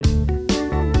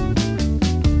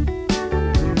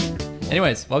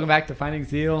Anyways, welcome back to Finding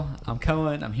Zeal. I'm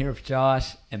Cohen. I'm here with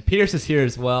Josh. And Pierce is here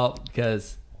as well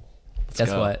because guess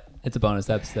what? It's a bonus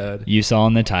episode. You saw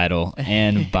in the title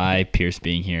and by Pierce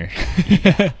being here.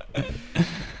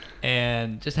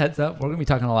 And just heads up, we're going to be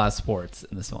talking a lot of sports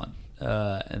in this one.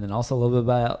 And then also a little bit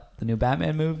about the new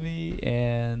Batman movie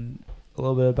and a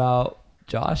little bit about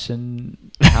Josh and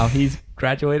how he's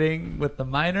graduating with the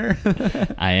minor.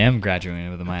 I am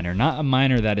graduating with a minor. Not a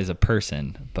minor that is a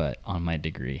person, but on my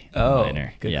degree. Oh,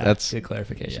 minor. good. Yeah. That's good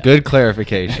clarification. Yeah. Good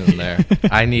clarification there.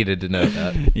 I needed to know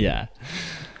that. Yeah.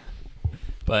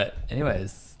 But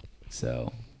anyways,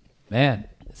 so, man,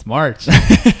 it's March.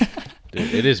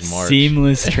 Dude, it is March.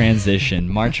 Seamless transition.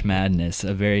 March Madness.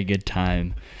 A very good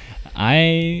time.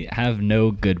 I have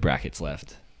no good brackets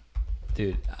left.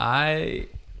 Dude, I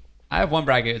have one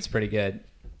bracket that's pretty good,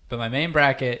 but my main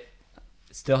bracket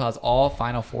still has all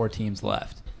Final Four teams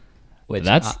left, which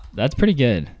That's pretty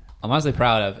good. I'm honestly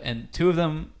proud of. And two of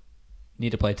them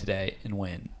need to play today and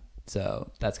win, so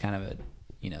that's kind of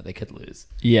they could lose.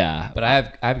 Yeah. But I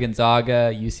have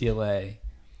Gonzaga, UCLA,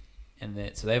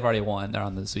 and so they've already won. They're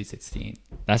on the Sweet 16.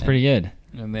 That's pretty good.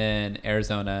 And then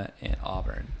Arizona and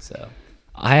Auburn. So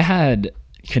I had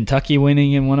Kentucky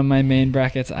winning in one of my main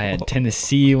brackets. I had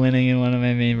Tennessee winning in one of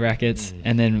my main brackets.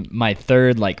 And then my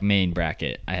third main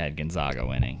bracket, I had Gonzaga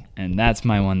winning. And that's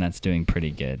my one that's doing pretty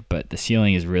good. But the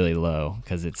ceiling is really low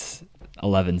because it's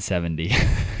 1170.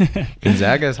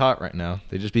 Gonzaga is hot right now.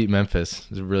 They just beat Memphis.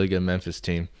 It's a really good Memphis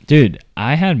team. Dude,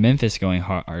 I had Memphis going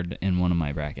hard in one of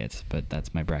my brackets, but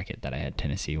that's my bracket that I had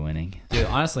Tennessee winning. dude,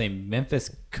 honestly, Memphis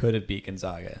could have beat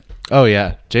Gonzaga. Oh,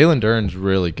 yeah. Jalen Duren's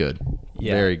really good.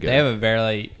 Yeah, Very good. They have a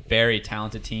very, very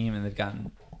talented team, and they've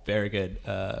gotten very good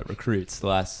recruits the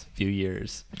last few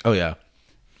years. Oh, yeah.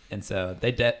 And so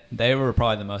they were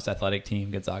probably the most athletic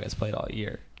team Gonzaga's played all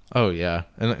year. Oh, yeah.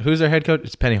 And who's their head coach?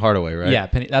 It's Penny Hardaway, right? Yeah,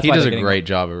 Penny. That's he why does they're a getting great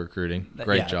job of recruiting.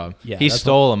 Great job. Yeah, he that's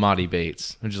stole Amadi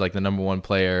Bates, which is the number one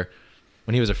player.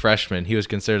 When he was a freshman, he was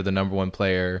considered the number one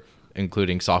player,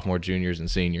 including sophomore, juniors, and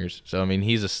seniors. So, I mean,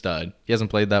 he's a stud. He hasn't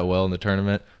played that well in the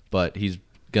tournament, but he's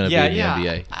going to be in the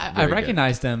NBA. I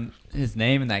recognized his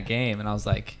name in that game, and I was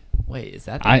like, wait, is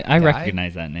that the I guy?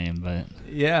 recognize that name, but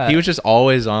Yeah. He was just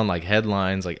always on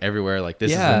headlines everywhere.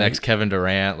 This is Yeah. the next Kevin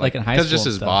Durant. Like in high because school just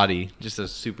and his stuff. body, just a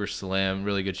super slim,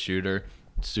 really good shooter,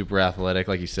 super athletic.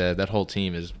 Like you said, that whole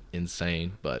team is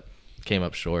insane, but came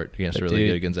up short against But a really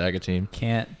dude, good Gonzaga team.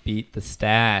 Can't beat the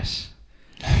stash.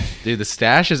 Dude, the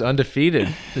stash is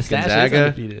undefeated. The stash Gonzaga, is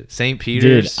undefeated. St.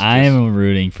 Peter's. dude, I am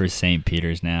rooting for St.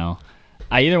 Peter's now.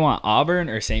 I either want Auburn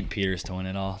or St. Peter's to win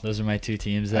it all. Those are my two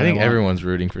teams. I think want. everyone's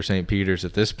rooting for St. Peter's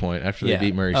at this point after Yeah. they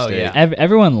beat Murray Oh, State. yeah.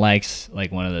 Everyone likes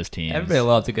one of those teams. Everybody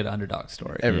loves a good underdog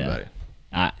story. Everybody.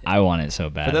 I want it so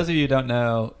bad. For those of you who don't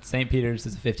know, St. Peter's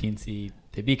is a 15 seed.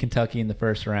 They beat Kentucky in the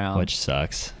first round, which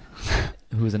sucks.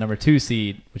 who was a number 2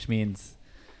 seed, which means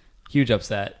huge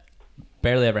upset.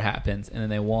 Barely ever happens. And then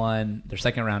they won their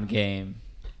second round game.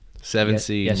 7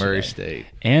 seed yesterday. Murray State.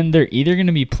 And they're either going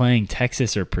to be playing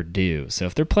Texas or Purdue. So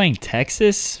if they're playing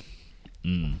Texas,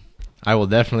 I will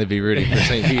definitely be rooting for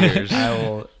St. Peter's. I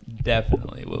will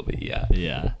be, yeah.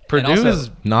 yeah. Purdue also- has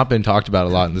not been talked about a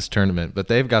lot in this tournament, but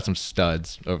they've got some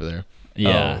studs over there.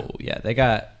 Yeah. Oh, yeah. They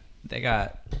got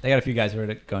a few guys who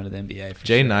are going to the NBA. For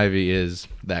Jaden sure. Ivey is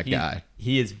that guy.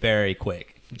 He is very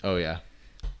quick. Oh, yeah.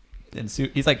 And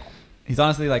he's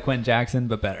honestly like Quentin Jackson,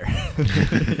 but better.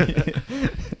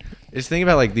 Just think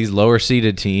about these lower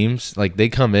seeded teams. They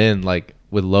come in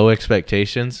with low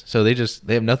expectations, so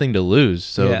they have nothing to lose.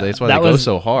 So Yeah. that's why they go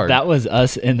so hard. That was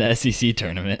us in the SEC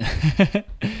tournament.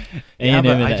 A&M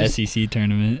but in I the just- SEC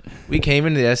tournament. We came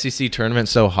into the SEC tournament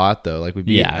so hot though. We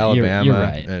beat Yeah, Alabama. you're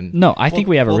right. And No, I think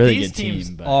we have a really these good teams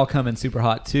team. But all come in super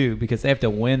hot too because they have to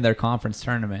win their conference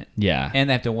tournament. yeah. And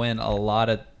they have to win a lot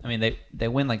of. I mean, they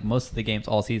win most of the games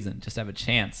all season just to have a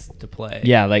chance to play.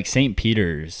 Yeah, St.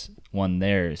 Peter's won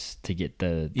theirs to get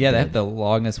the Yeah, they have the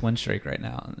longest win streak right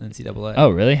now in NCAA. Oh,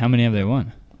 really? How many have they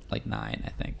won? 9, I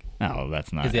think. Oh,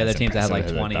 that's not. Because the other as teams that had impressive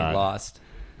as I 20 thought. lost.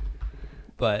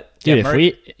 But Dude,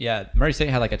 Murray State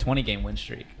had a 20-game win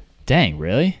streak. Dang,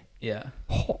 really? Yeah.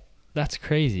 Oh, that's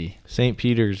crazy. St.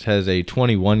 Peter's has a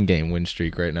 21 game win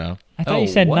streak right now. I thought Oh, you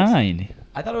said what? 9.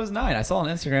 I thought it was 9. I saw on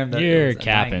Instagram that it You're was a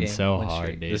capping 9-game so win hard,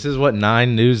 streak. dude. This is what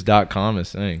 9news.com is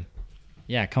saying.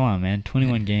 Yeah, come on, man.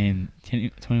 21 game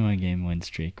win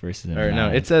streak versus a Or no,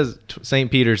 9. it says St.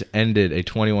 Peter's ended a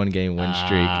 21 game win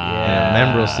streak in Ah. a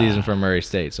memorable season for Murray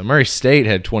State. So Murray State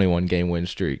had 21 game win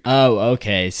streak. Oh,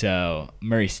 okay. So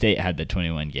Murray State had the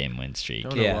 21 game win streak.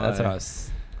 Don't know Yeah, that's why. what I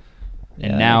was.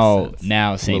 And Yeah, now that makes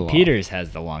sense. St. Little off. Peter's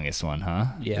has the longest one, huh?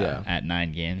 Yeah. Yeah. At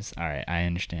 9 games. All right, I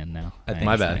understand now. I think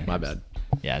My so. bad.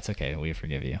 Yeah, it's okay. We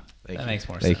forgive you. Thank That you. makes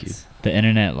more Thank sense. The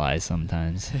internet lies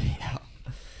sometimes. Yeah.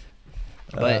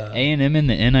 But A&M in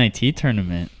the NIT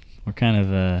tournament, we're kind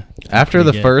of After pretty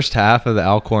the good. first half of the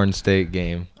Alcorn State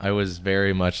game, I was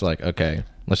very much like, okay,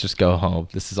 let's just go home.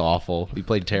 This is awful. We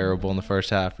played terrible in the first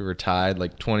half. We were tied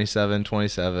like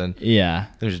 27-27. Yeah,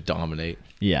 They just dominate.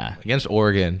 yeah, Against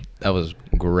Oregon, that was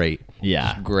great.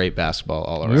 yeah. Great basketball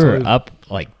all around. We were up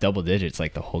like double digits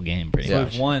like the whole game pretty So Yeah.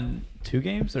 much. we've won 2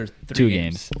 games or 3 2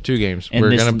 games. 2 games. And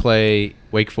We're this- going to play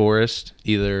Wake Forest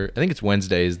either, I think it's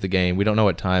Wednesday is the game. We don't know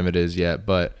what time it is yet,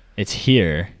 but It's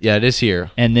here. yeah, it is here.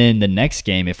 And then the next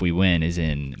game, if we win, is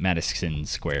in Madison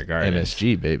Square Garden.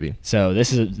 MSG, baby. So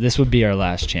this would be our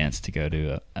last chance to go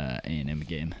to a A&M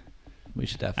game. We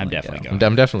should definitely. I'm definitely go. going.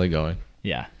 I'm definitely going.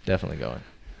 Yeah, Definitely going.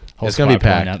 whole It's gonna be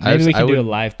squad pulling packed. up. Maybe we I can do a would-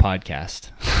 live podcast.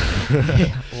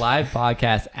 Live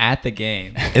podcast at the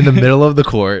game. In the middle of the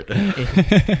court.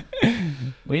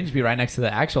 We need to be right next to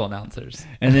the actual announcers.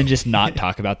 And then just not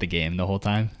talk about the game the whole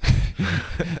time.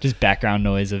 Just background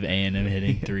noise of A&M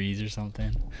hitting threes or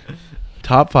something.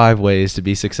 Top 5 ways to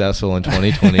be successful in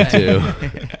 2022.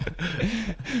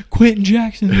 Quentin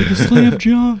Jackson with the slam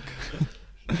dunk.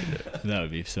 That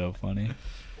would be so funny.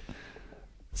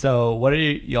 So, what are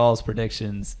y'all's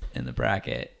predictions in the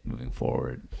bracket moving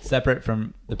forward, separate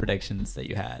from the predictions that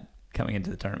you had coming into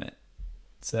the tournament?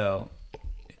 So,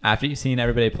 after you've seen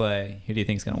everybody play, who do you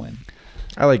think is going to win?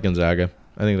 I like Gonzaga.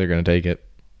 I think they're going to take it.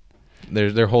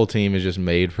 Their whole team is just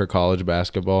made for college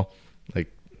basketball. Like,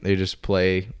 they just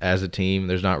play as a team.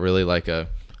 There's not really like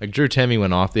Drew Timme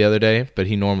went off the other day, but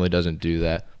he normally doesn't do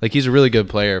that. Like, he's a really good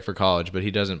player for college, but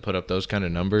he doesn't put up those kind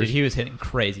of numbers. Dude, he was hitting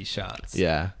crazy shots.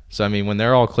 Yeah. So, I mean, when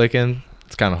they're all clicking,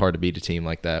 it's kind of hard to beat a team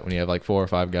like that when you have like 4 or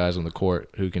 5 guys on the court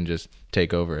who can just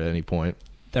take over at any point.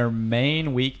 Their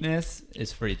main weakness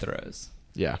is free throws.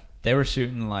 Yeah. They were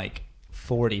shooting like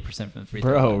 40% from the free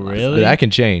throw Bro, line last really? But that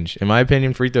can change. In my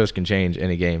opinion, free throws can change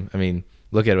any game. I mean,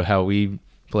 look at how we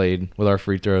played with our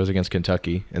free throws against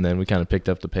Kentucky, and then we kind of picked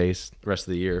up the pace the rest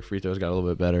of the year. Free throws got a little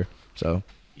bit better. So,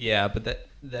 Yeah, but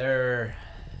their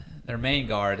main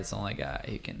guard is the only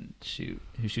guy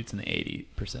who shoots in the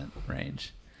 80%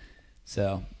 range.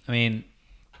 So, I mean,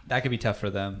 that could be tough for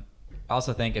them. I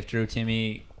also think if Drew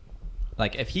Timme,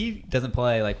 like if he doesn't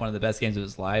play like one of the best games of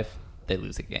his life, they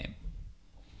lose a game.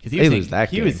 Because They lose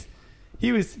that game.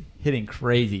 He was hitting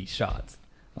crazy shots,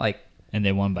 like And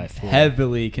they won by 4.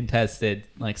 heavily contested,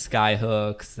 like sky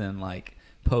hooks and like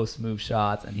post move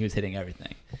shots, and he was hitting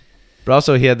everything. but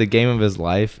also he had the game of his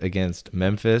life against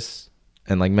Memphis,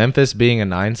 and like Memphis being a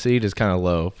 9 seed is kind of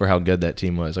low for how good that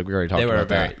team was. Like we already talked They were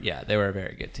about that. they were a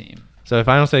very good team. So if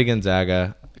I don't say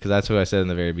Gonzaga, because that's who I said in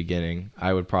the very beginning,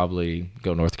 I would probably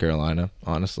go North Carolina.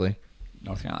 Honestly,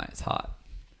 North Carolina is hot.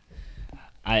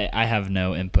 I have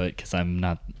no input because I'm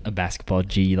not a basketball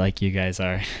G like you guys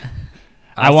are.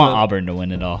 I Also- want Auburn to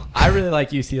win it all. I really like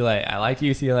UCLA. I liked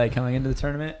UCLA coming into the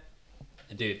tournament.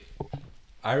 And dude,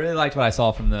 I really liked what I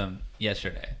saw from them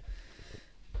yesterday.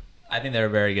 I think they're a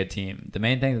very good team. The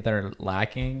main thing that they're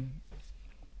lacking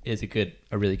is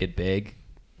a really good big.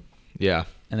 yeah,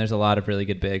 And there's a lot of really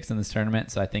good bigs in this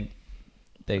tournament, so I think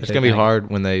it's gonna be hard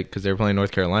when because they're playing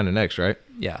North Carolina next, right?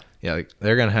 Yeah. Yeah, like,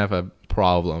 they're gonna have a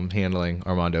problem handling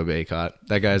Armando Bacot.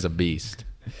 That guy's a beast.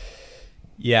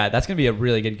 Yeah, that's going to be a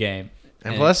really good game.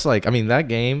 And plus, like, I mean, that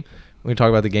game, when we talk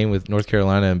about the game with North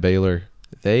Carolina and Baylor,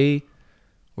 they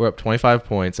were up 25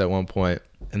 points at one point,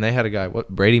 and they had a guy,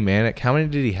 Brady Manick, how many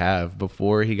did he have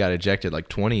before he got ejected? Like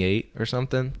 28 or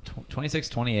something?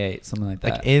 26-28, something like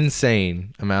that. Like,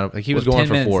 insane amount of, like, he was With going 10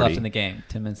 for minutes 40. left in the game.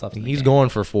 10 minutes left in the game. He's going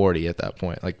for 40 at that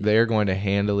point. Like, they're going to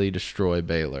handily destroy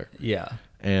Baylor. Yeah.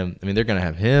 And, I mean, they're going to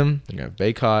have him. They're going to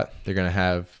have Bacot. They're going to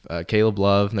have Caleb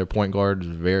Love. And their point guard is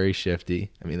very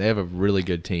shifty. I mean, they have a really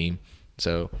good team.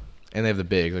 So, and they have the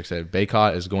bigs. Like I said,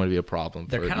 Bacot is going to be a problem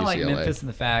for They're kind of UCLA. like Memphis in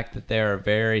the fact that they're a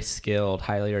very skilled,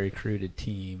 highly recruited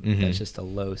team Mhm. that's just a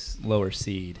lower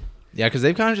seed. Yeah, because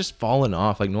they've kind of just fallen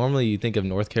off. Like, normally you think of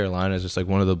North Carolina as just like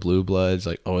one of the blue bloods,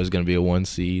 like always going to be a 1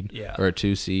 seed Yeah. or a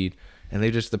 2 seed. And they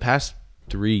just, the past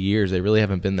 3 years, they really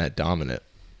haven't been that dominant.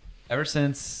 Ever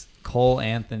since Cole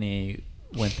Anthony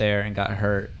went there and got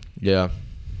hurt, Yeah.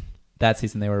 that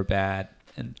season they were bad,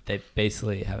 and they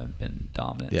basically haven't been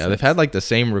dominant. Yeah, since. they've had like the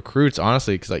same recruits,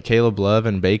 honestly, because like Caleb Love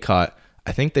and Bacot,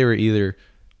 I think they were either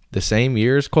the same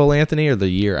year as Cole Anthony or the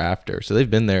year after. So they've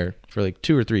been there for like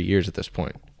 2 or 3 years at this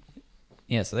point.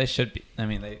 Yeah, so they should be. I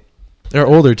mean, They're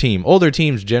an older team. Older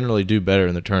teams generally do better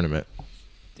in the tournament.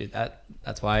 dude,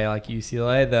 that's why I like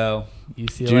UCLA though.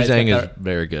 UCLA Juzang is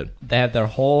very good. They have their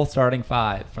whole starting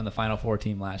 5 from the Final Four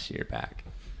team last year back.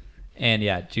 And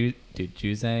yeah,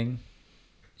 Juzang,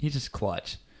 he's just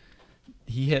clutch.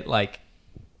 he hit like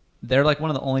they're like one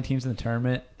of the only teams in the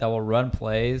tournament that will run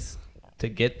plays to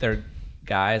get their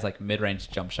guys like mid-range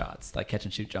jump shots, like catch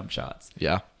and shoot jump shots.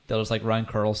 Yeah. They'll just like run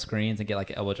curl screens and get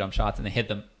like elbow jump shots, and they hit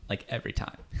them like every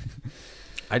time.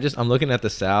 I'm looking at the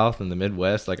South and the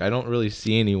Midwest. Like, I don't really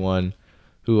see anyone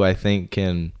who I think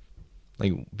can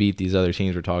like beat these other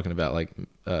teams we're talking about, like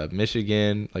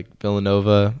Michigan, like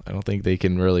Villanova. I don't think they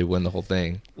can really win the whole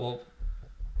thing. Well,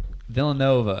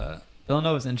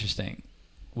 Villanova's interesting.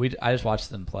 I just watched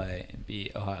them play and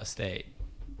beat Ohio State,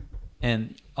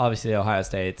 and obviously Ohio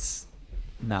State's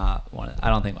not one. I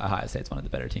don't think Ohio State's one of the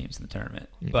better teams in the tournament.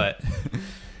 Mm-hmm. But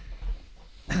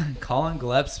Colin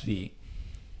Gillespie,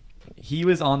 he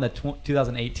was on the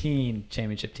 2018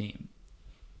 championship team,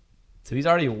 so he's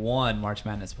already won March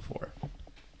Madness before.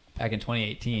 Back in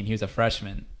 2018, he was a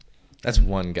freshman. That's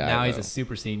one guy. Now he's though. a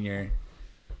super senior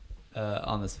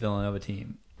on this Villanova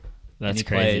team. And That's he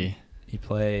crazy. He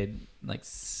played like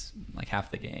half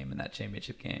the game in that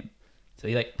championship game. So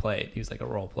he like played. He was like a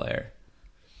role player.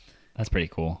 That's pretty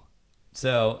cool.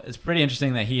 So it's pretty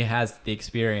interesting that he has the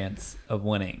experience of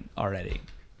winning already.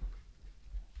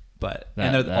 But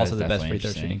and they're That also is the best definitely free throw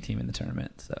interesting. shooting team in the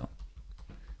tournament. So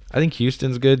I think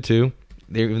Houston's good too.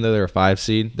 Even though they're a 5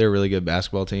 seed, they're a really good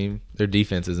basketball team. Their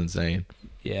defense is insane.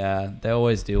 yeah, they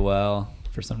always do well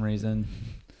for some reason.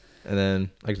 And then,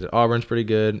 like I said, Auburn's pretty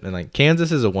good. And like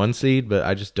Kansas is a 1 seed, but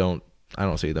I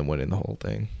don't see them winning the whole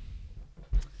thing.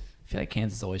 I feel like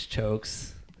Kansas always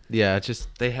chokes. Yeah, it's just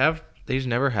they just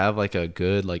never have like a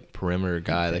good like perimeter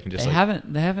guy that can just They like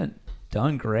haven't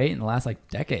done great in the last like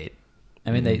decade.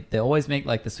 I mean, they always make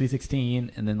like the Sweet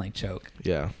 16 and then like choke.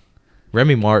 yeah.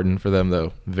 Remy Martin for them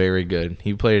though, very good.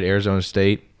 He played at Arizona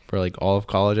State for like all of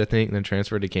college, I think, and then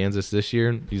transferred to Kansas this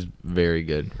year. He's very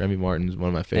good. Remy Martin's one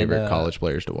of my favorite college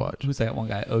players to watch. Who's that one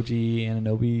guy? OG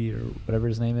Anunoby or whatever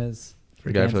his name is.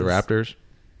 The guy for the Raptors.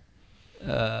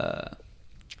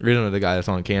 You know the guy that's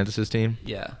on Kansas's team?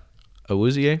 Yeah.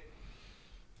 Awuzie?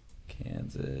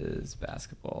 Kansas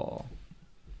basketball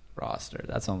roster.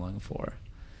 That's what I'm looking for.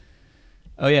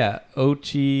 Oh yeah,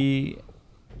 Ochi.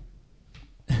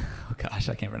 Oh gosh,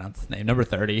 I can't pronounce his name. Number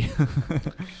 30.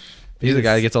 He's the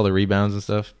guy that gets all the rebounds and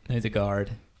stuff. He's a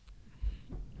guard.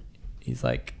 He's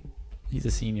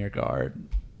a senior guard,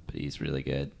 but he's really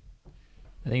good.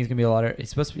 I think he's gonna be he's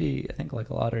supposed to be, I think, like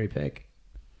a lottery pick.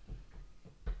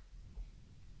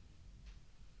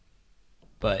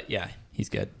 But yeah, he's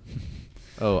good.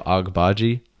 Oh,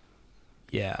 Agbaji?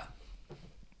 Yeah.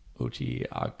 Uchi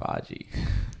Agbaji.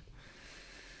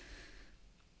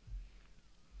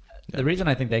 The reason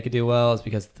I think they could do well is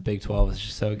because the Big 12 is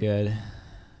just so good. And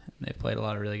they've played a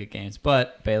lot of really good games.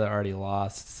 But Baylor already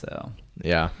lost, so,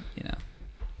 Yeah. you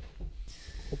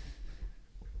know.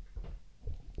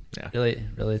 Yeah.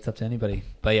 Really, it's up to anybody.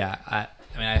 But yeah, I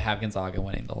mean, I have Gonzaga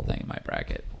winning the whole thing in my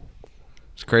bracket.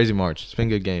 It's a crazy March. It's been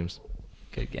good games.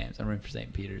 Good games. I'm rooting for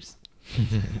St. Peter's.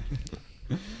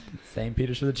 St.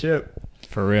 Peter's for the chip.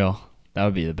 For real. That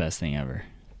would be the best thing ever.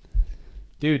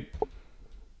 Dude,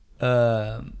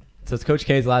 so it's Coach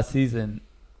K's last season,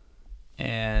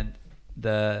 and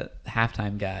the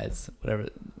halftime guys, whatever,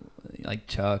 like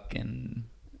Chuck and,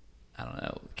 I don't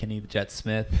know, Kenny the Jet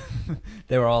Smith,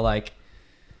 they were all like,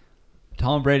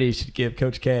 Tom Brady should give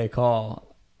Coach K a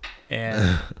call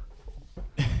and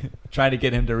try to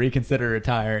get him to reconsider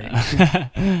retiring.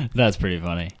 That's pretty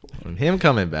funny. Him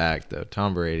coming back, though,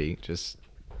 Tom Brady, just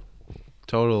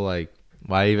total, like,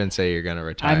 why even say you're going to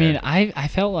retire? I mean, I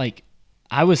felt like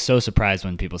I was so surprised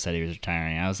when people said he was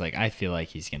retiring. I was like, I feel like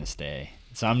he's going to stay.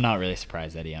 So I'm not really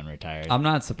surprised that he unretired. I'm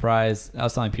not surprised. I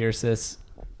was telling Pierce this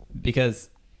because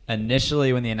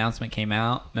initially when the announcement came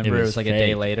out, remember it was like a day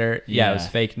fake. later? Yeah, it was Yeah.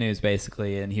 fake news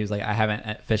basically. And he was like, I haven't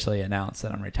officially announced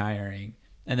that I'm retiring.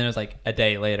 And then it was like a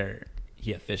day later,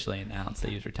 he officially announced that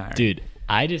he was retiring. Dude,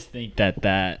 I just think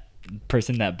that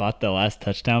person that bought the last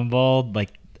touchdown ball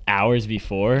like hours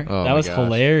before, Oh that my was gosh.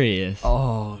 hilarious.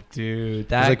 Oh, dude.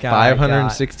 That like guy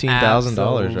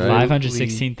 $516,000, right?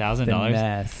 $516,000.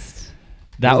 finessed.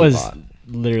 That That was was a lot.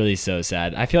 literally so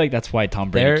sad. I feel like that's why Tom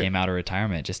Brady There- came out of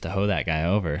retirement, just to hoe that guy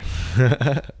over.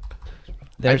 I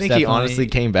There's think he definitely- honestly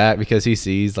came back because he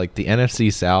sees, like, the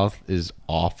NFC South is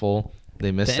awful.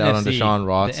 They missed out on Deshaun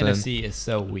Watson. The NFC is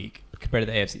so weak compared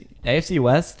to the AFC. AFC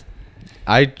West,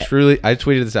 I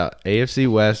tweeted this out. AFC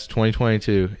West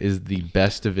 2022 is the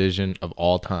best division of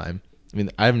all time. I mean,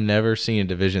 I've never seen a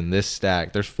division this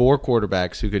stacked. There's 4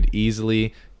 quarterbacks who could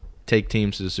easily take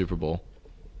teams to the Super Bowl.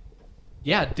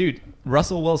 yeah, dude.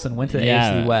 Russell Wilson went to the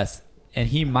Yeah. AFC West, and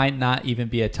he might not even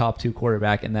be a top 2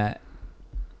 quarterback in that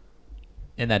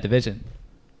division.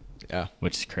 Yeah.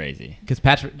 which is crazy. Because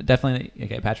Patrick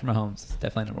Mahomes is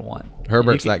definitely number one.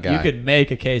 Herbert's You that guy. You could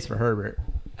make a case for Herbert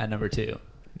at number 2.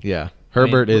 Yeah.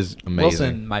 Herbert I mean, is amazing.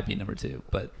 Wilson might be number 2,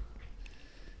 but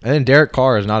And then Derek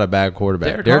Carr is not a bad quarterback.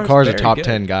 Derek Derek Carr is a very top good.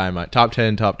 10 guy, top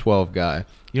 10, top 12 guy.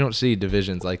 You don't see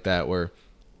divisions like that where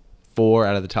 4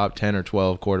 out of the top 10 or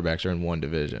 12 quarterbacks are in one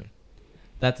division.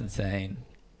 that's insane.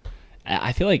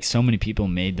 I feel like so many people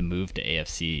made the move to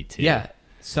AFC too. Yeah,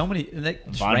 so many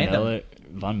just random.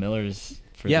 Von Miller's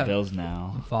for Yeah. the Bills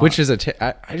now. Which is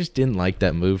I just didn't like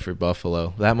that move for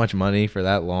Buffalo. That much money for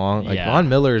that long. Like Yeah. Von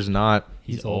Miller is not.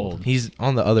 He's old. He's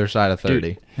on the other side of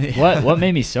 30. Dude, what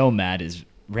made me so mad is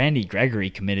Randy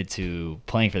Gregory committed to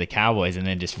playing for the Cowboys and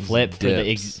then just flipped for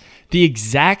the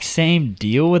exact same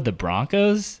deal with the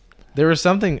Broncos. There was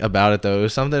something about it though. It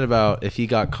was something about if he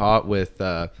got caught with.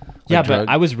 Yeah, drug- but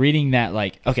I was reading that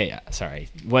sorry.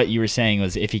 What you were saying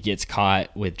was if he gets caught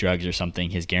with drugs or something,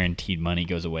 his guaranteed money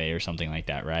goes away or something like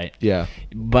that, right? Yeah.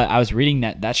 But I was reading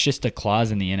that that's just a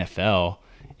clause in the NFL.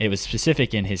 It was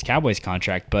specific in his Cowboys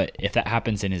contract, but if that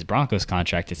happens in his Broncos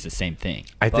contract, it's the same thing.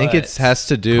 I think But it has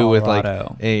to do with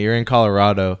Colorado. hey, you're in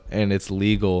Colorado and it's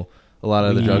legal. A lot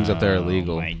of the drugs up there are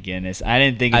legal. Oh my goodness, I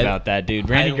didn't think about that, dude.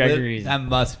 Randy Gregory. That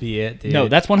must be it, dude. No,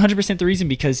 that's 100% the reason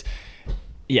because,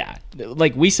 yeah,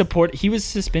 like he was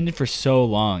suspended for so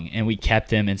long and we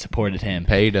kept him and supported him.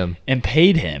 Paid him. And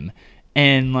paid him.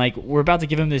 And, like, we're about to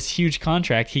give him this huge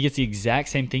contract. He gets the exact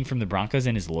same thing from the Broncos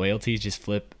and his loyalties just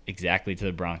flip exactly to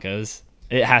the Broncos.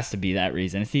 It has to be that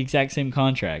reason. It's the exact same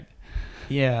contract.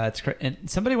 Yeah, it's and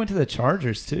somebody went to the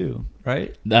Chargers too,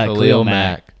 right? Khalil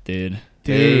Mack, dude.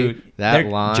 Dude, that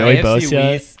they're- line. Joey AFC Bosa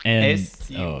West- and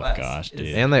AFC oh West gosh, is-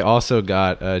 dude. And they also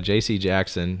got J.C.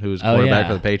 Jackson, who was Oh, quarterback yeah.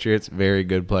 for the Patriots. Very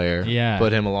good player. Yeah.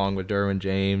 Put him along with Derwin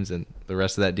James, and the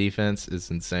rest of that defense is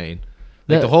insane.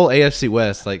 Like The- the whole AFC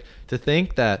West, like to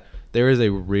think that there is a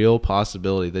real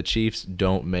possibility the Chiefs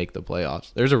don't make the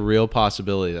playoffs. There's a real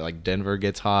possibility that like Denver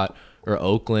gets hot or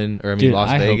Oakland or Dude, Las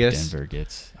I Vegas. hope Denver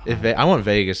gets. I want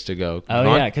Vegas to go.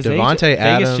 Oh yeah, because Devontae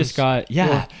Adams Vegas just got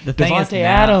Well, the thing is Devontae now-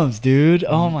 Adams, dude.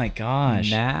 Oh my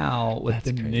gosh. Now with That's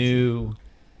the crazy. new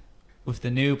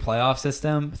playoff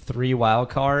system, 3 wild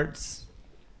cards,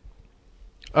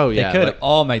 Oh yeah, they could like-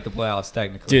 all make the playoffs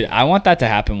technically. Dude, I want that to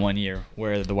happen one year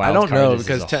where the wild I don't card know is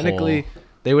because as a technically whole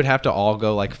they would have to all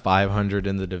go like 500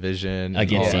 in the division and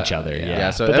against all each that. other. Yeah, Yeah,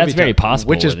 so but that'd that's be very tough, possible.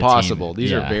 which is with a team. possible.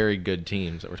 These are Yeah. very good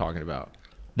teams that we're talking about.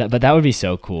 But that would be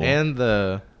so cool. And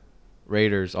the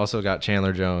Raiders also got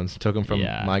Chandler Jones. Took him from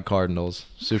Yeah. my Cardinals.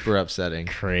 Super upsetting.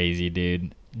 Crazy,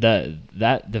 dude.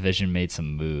 That division made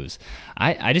some moves.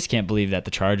 I just can't believe that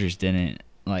the Chargers didn't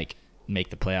like make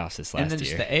the playoffs this last and then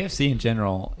just year. the AFC in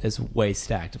general is way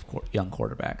stacked of young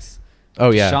quarterbacks. Oh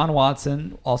yeah. Sean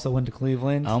Watson also went to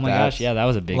Cleveland. Oh my That's- gosh, yeah, that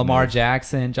was a big Lamar move.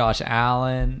 Jackson, Josh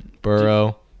Allen,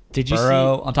 Burrow. Did you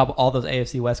Burrow, on top of all those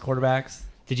AFC West quarterbacks.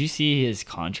 Did you see his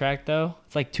contract though?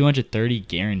 It's like 230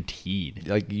 guaranteed.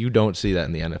 Like you don't see that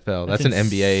in the NFL. That's, That's an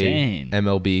NBA, insane.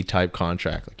 MLB type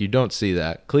contract. Like you don't see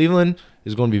that. Cleveland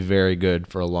is going to be very good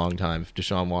for a long time if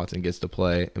Deshaun Watson gets to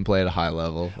play and play at a high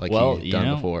level like Well, he's you done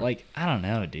know, before. like I don't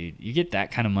know, dude. You get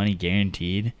that kind of money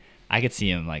guaranteed. I could see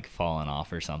him like falling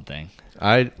off or something.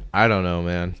 I don't know,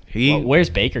 man. Where's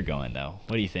Baker going though?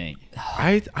 What do you think?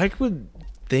 I would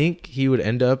think he would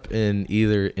end up in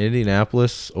either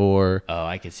Indianapolis or Oh,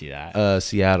 I could see that.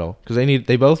 Seattle because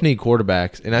they both need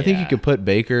quarterbacks, and I think you Yeah. could put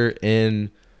Baker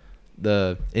in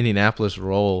the Indianapolis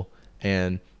role,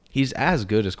 and he's as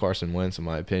good as Carson Wentz in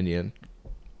my opinion.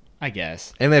 I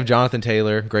guess. And they have Jonathan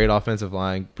Taylor, great offensive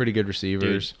line, pretty good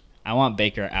receivers. Dude, I want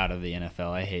Baker out of the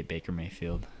NFL. I hate Baker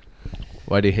Mayfield.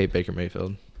 Why do you hate Baker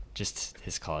Mayfield? Just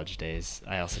his college days.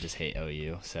 I also just hate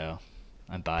OU, so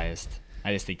I'm biased.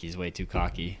 I just think he's way too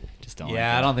cocky. Just don't.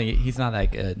 Yeah, like I don't think he's not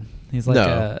that good. He's like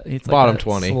No. he's Bottom like a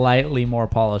 20. slightly more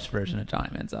polished version of Johnny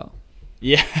Manziel.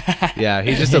 Yeah. Yeah,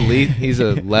 he's just he's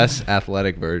a less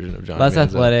athletic version of John. Less Manziel.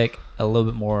 athletic, a little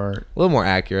bit more a little more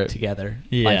accurate. together.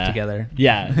 Yeah. Life together.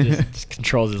 Yeah, just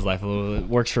controls his life a little bit.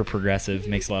 Works for Progressive,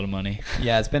 makes a lot of money.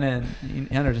 Yeah,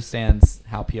 he understands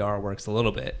how PR works a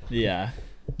little bit. Yeah.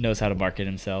 Knows how to market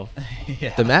himself.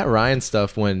 Yeah. The Matt Ryan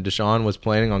stuff when Deshaun was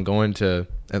planning on going to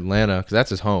Atlanta because that's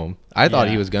his home. I thought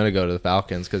Yeah. he was going to go to the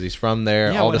Falcons because he's from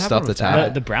there. Yeah, all what the stuff happened that's with that?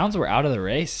 happened. The Browns were out of the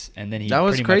race, and then he That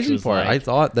was pretty crazy much was part. I like,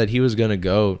 thought that he was going to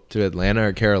go to Atlanta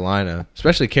or Carolina,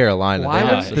 especially Carolina. Why They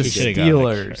Yeah, would have- the he should've gone to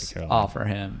Steelers Carolina. offer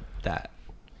him that?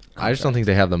 I just don't think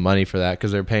they have the money for that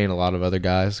because they're paying a lot of other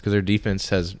guys because their defense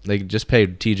they just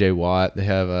paid T.J. Watt. They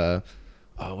have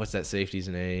what's that safety's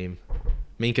name?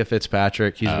 Minka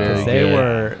Fitzpatrick. He's Oh, very They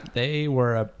good.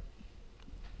 were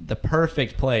the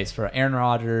perfect place for Aaron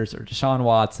Rodgers or Deshaun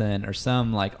Watson or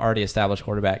some like already established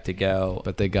quarterback to go.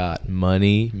 But they got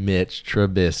money Mitch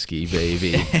Trubisky,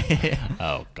 baby.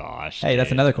 Oh gosh. Hey, that's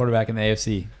dude. another quarterback in the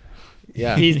AFC.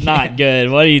 Yeah. He's not good.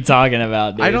 What are you talking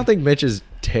about, dude? I don't think Mitch is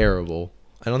terrible.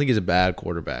 I don't think he's a bad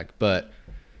quarterback, but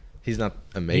he's not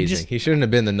amazing. He shouldn't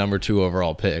have been the number 2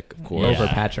 overall pick, of course. Over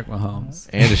Yeah. Patrick Mahomes.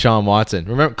 And Deshaun Watson.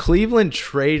 Remember, Cleveland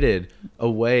traded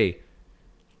away.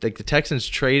 Like the Texans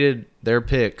traded their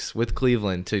picks with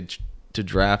Cleveland to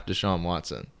draft Deshaun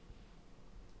Watson.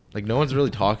 Like no one's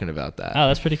really talking about that. Oh,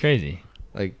 that's pretty crazy.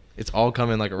 Like it's all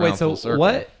coming like around Wait, so full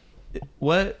circle.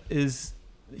 what is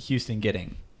Houston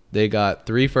getting? They got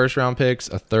 3 first-round picks,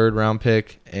 a 3rd-round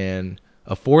pick, and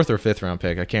a 4th or 5th-round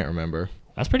pick. I can't remember.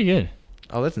 That's pretty good.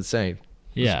 Oh, that's insane.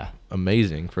 Yeah.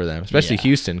 Amazing for them, especially Yeah.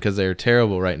 Houston because they're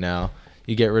terrible right now.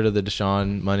 You get rid of the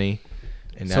Deshaun money,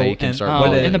 and now So- you can and- start. what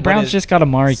Oh, did- and the what Browns did just got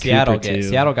Amari Seattle Cooper too.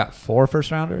 Seattle got 4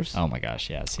 first rounders. Oh my gosh,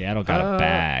 yeah. Seattle got a I'll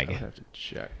bag. have to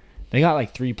check. They got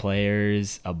like 3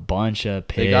 players, a bunch of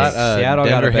picks. They got Seattle got a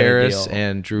Denver better Harris deal.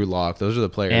 and Drew Lock. Those are the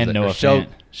players. And that, Noah or Fant.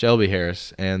 Shelby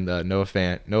Harris and Noah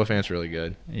Fant. Noah Fant's really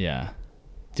good. Yeah.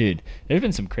 Dude, there's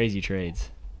been some crazy trades.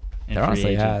 and There free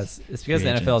honestly agents. has. It's because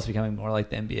Free the NFL agents. is becoming more like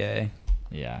the NBA.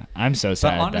 Yeah. I'm so But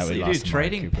sad honestly, that we dude, lost Amari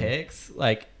trading Cooper. picks,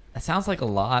 like, that sounds like a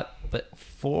lot, but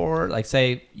like,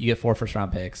 say you get 4 first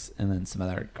round picks and then some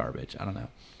other garbage. I don't know.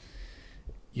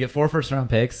 You get 4 first round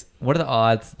picks. What are the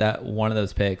odds that one of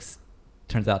those picks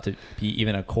turns out to be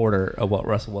even a quarter of what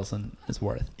Russell Wilson is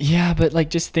worth? Yeah, but like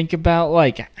just think about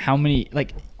like how many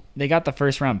like they got the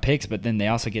first round picks, but then they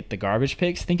also get the garbage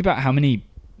picks. Think about how many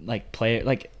like player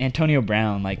like Antonio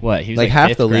Brown, like what he was Like half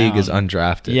fifth the league is round.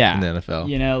 undrafted Yeah, in the NFL.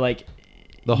 You know, like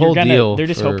The you're whole deal They're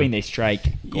just for- hoping they strike.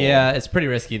 Gold. Yeah, it's pretty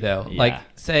risky though. Yeah. Like,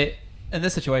 say in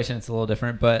this situation, it's a little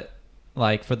different, but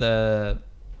like for the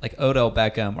like Odell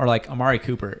Beckham or like Amari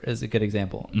Cooper is a good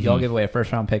example. Y'all Mhm. give away a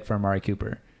first round pick for Amari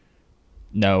Cooper.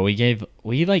 No, we gave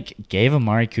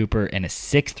Amari Cooper and a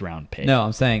 6th round pick. No,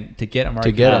 I'm saying to get Amari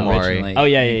To get Cooper Amari. originally, Oh,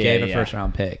 yeah, you yeah, gave yeah, a yeah. first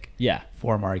round pick Yeah.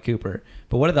 for Amari Cooper.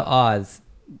 But what are the odds?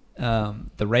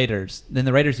 The Raiders. Then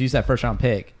the Raiders used that first round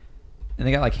pick, and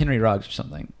they got like Henry Ruggs or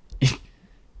something.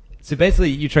 So basically,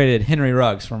 you traded Henry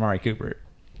Ruggs for Amari Cooper.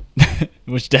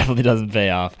 Which definitely doesn't pay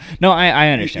off. No, I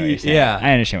understand what you're saying. Yeah,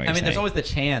 I understand what you're I mean, saying. there's always the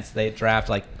chance they draft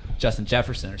like Justin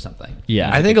Jefferson or something. Yeah.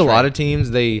 I think a lot of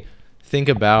teams they think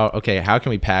about, okay, how can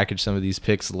we package some of these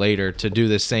picks later to do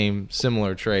the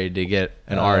similar trade to get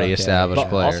an Oh, already okay. established But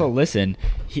player. also, listen,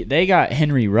 they got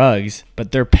Henry Ruggs,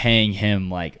 but they're paying him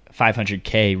like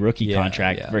 $500K rookie Yeah,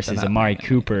 contract yeah, versus they're not Amari paying him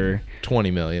Cooper,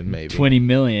 20 million maybe. $20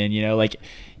 million. You know, like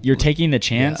you're taking the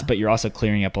chance, Yeah. but you're also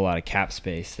clearing up a lot of cap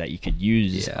space that you could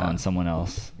use Yeah. on someone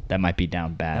else that might be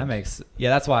down bad.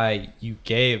 That's why you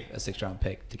gave a 6th round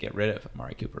pick to get rid of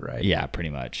Amari Cooper, right? Yeah, pretty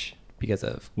much. because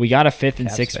of We got a 5th and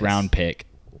Cap 6th space. round pick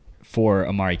for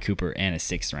Amari Cooper and a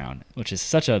 6th round, which is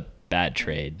such a bad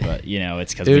trade. But you know,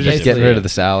 it's because It was just getting basically- rid of the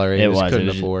salary. It They just was. couldn't It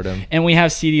was afford just- him. And we have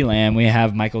CeeDee Lamb. We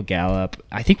have Michael Gallup.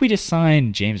 I think we just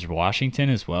signed James Washington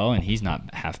as well, and he's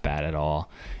not half bad at all.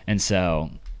 And so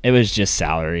it was just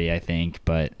salary, I think,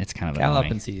 but it's kind of Gallup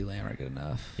annoying. and CeeDee Lamb are good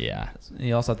enough. Yeah, And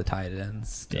you also have the tight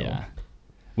ends. Still. yeah.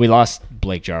 We lost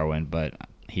Blake Jarwin, but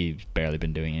he's barely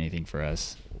been doing anything for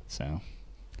us. So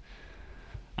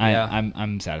Yeah.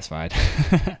 I'm satisfied.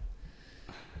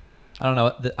 I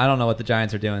don't know what the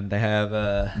Giants are doing. They have.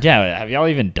 Yeah, have y'all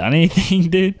even done anything,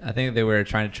 dude? I think they were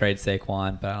trying to trade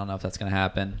Saquon, but I don't know if that's going to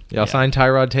happen. Y'all Yeah. signed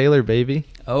Tyrod Taylor, baby.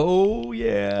 Oh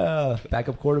yeah,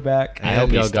 backup quarterback. I And hope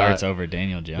he y'all starts got- over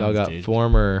Daniel Jones, Y'all got dude.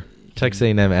 former Texas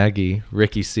A&M Aggie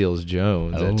Ricky Seals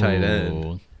Jones at tight end.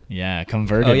 Oh, yeah,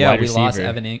 converted Oh yeah, wide we receiver. lost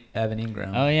Evan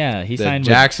Ingram. Oh yeah, he The signed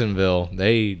Jacksonville,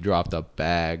 they dropped a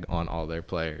bag on all their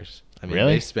players. I mean,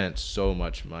 Really? they spent so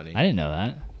much money. I didn't know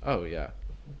that. Oh yeah,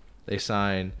 they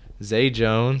signed Zay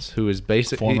Jones, who is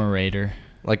basically Former Raider.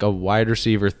 like a wide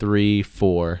receiver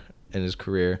 3-4 in his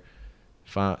career.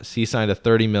 He signed a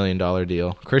 $30 million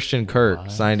deal. Christian Kirk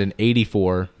What? signed an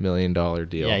 $84 million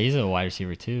deal. Yeah, he's a wide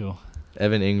receiver too.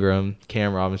 Evan Ingram,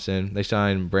 Cam Robinson. They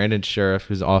signed Brandon Sheriff,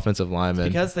 who's an offensive lineman.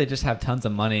 Because they just have tons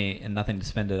of money and nothing to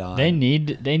spend it on. They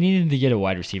needed to get a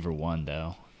wide receiver 1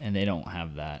 though, and they don't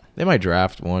have that. They might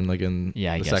draft one like in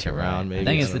Yeah, I the guess second you're right. round. Maybe The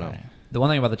thing I is, don't know. the one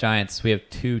thing about the Giants, we have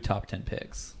 2 top 10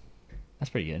 picks. That's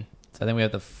pretty good. So I think we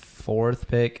have the 4th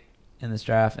pick in this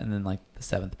draft, and then like the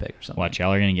 7th pick or something. Watch,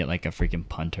 y'all are gonna get like a freaking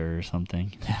punter or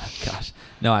something. Gosh.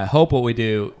 No, I hope what we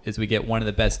do is we get one of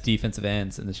the best defensive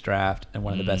ends in this draft and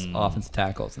one of the best offensive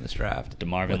tackles in this draft.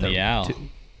 DeMarvin with Leal.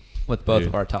 with both Dude,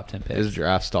 of our top 10 picks. His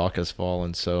draft stock has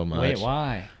fallen so much. Wait,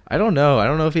 why? I don't know. I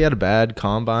don't know if he had a bad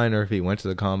combine or if he went to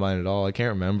the combine at all. I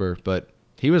can't remember, but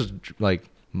He was like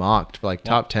mocked for like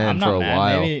top 10 I'm for not a mad.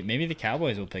 while. Maybe the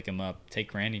Cowboys will pick him up,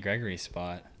 take Randy Gregory's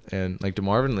spot. And like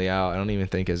DeMarvin Leal, I don't even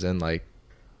think is in like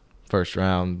first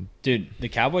round. Dude, the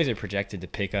Cowboys are projected to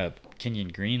pick up Kenyon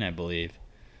Green, I believe,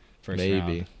 first Maybe.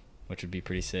 round, which would be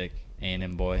pretty sick.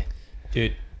 A&M boy.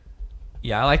 Dude,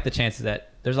 yeah, I like the chances that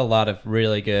there's a lot of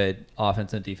really good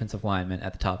offensive and defensive linemen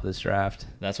at the top of this draft.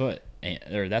 That's what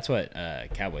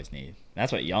Cowboys need.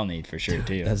 That's what y'all need for sure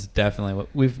too. That's definitely what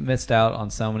we've missed out on.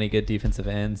 So many good defensive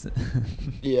ends.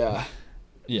 Yeah.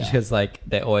 Just because like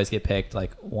they always get picked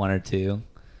like one or two.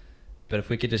 But if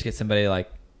we could just get somebody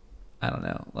like, I don't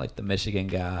know, like the Michigan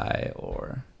guy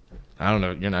or I don't know.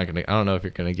 I don't know if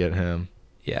you're gonna get him.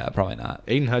 yeah, probably not.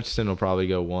 Aiden Hutchinson will probably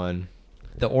go 1.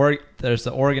 There's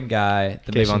the Oregon guy,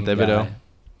 the Kayvon Michigan Thibodeau. guy,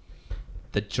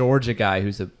 the Georgia guy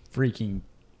who's a freaking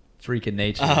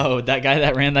nature. Oh, that guy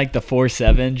that ran like the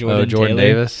 4.7, Jordan Jordan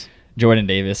Taylor? Davis. Jordan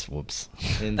Davis. Whoops.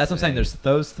 That's what I'm saying. There's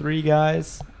those 3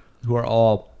 guys who are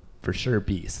all for sure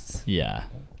beasts. Yeah.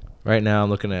 Right now, I'm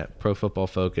looking at Pro Football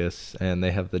Focus, and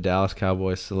they have the Dallas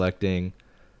Cowboys selecting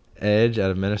edge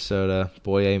out of Minnesota,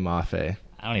 Boye Mafe.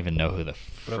 I don't even know who the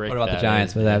frick What about the that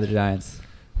Giants? is. What do they have the Giants?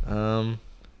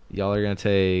 Y'all are gonna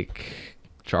take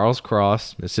Charles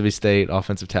Cross, Mississippi State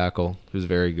offensive tackle, who's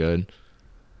very good,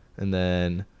 and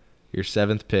then your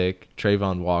 7th pick,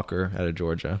 Trayvon Walker out of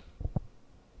Georgia.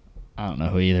 I don't know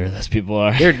who either of those people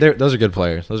are. Those are good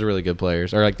players. Those are really good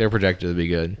players. Or like they're projected to be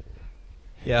good.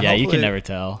 Yeah, you can never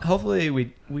tell. Hopefully,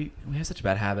 we have such a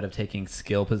bad habit of taking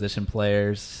skill position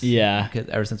players. Yeah.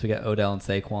 Ever since we got Odell and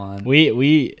Saquon.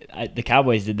 The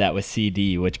Cowboys did that with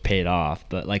CD, which paid off.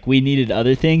 But like we needed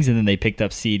other things, and then they picked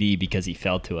up CD because he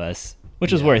fell to us,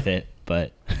 which was Yeah. worth it.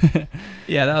 But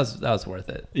Yeah, that was worth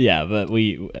it. yeah, but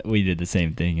we did the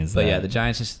same thing as But that. yeah, the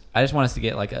Giants I just want us to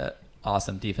get like a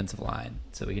awesome defensive line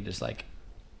so we can just like.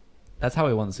 That's how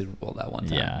we won the Super Bowl that one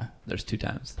time. Yeah. There's 2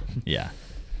 times. Yeah.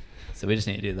 So we just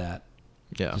need to do that.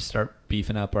 Yeah. Just start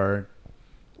beefing up our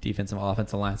defensive and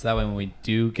offensive line. So that way when we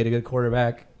do get a good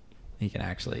quarterback, he can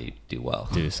actually do well.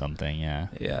 Do something, yeah.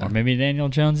 Yeah. Or maybe Daniel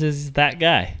Jones is that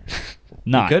guy.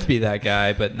 Not. He could be that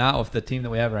guy, but not with the team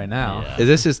that we have right now. Yeah. Is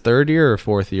this his 3rd year or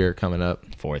 4th year coming up?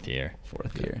 4th year.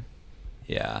 4th year.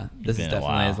 Yeah. This is been a definitely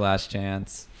while. his last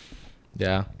chance.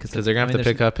 Yeah, 'Cause, because they're gonna I have mean, to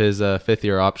pick up his 5th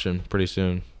year option pretty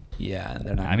soon. Yeah, and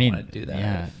they're not I going mean, to want to do that.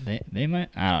 yeah, they might.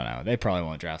 I don't know. They probably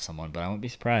won't draft someone, but I won't be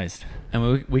surprised.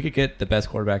 And we could get the best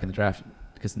quarterback in the draft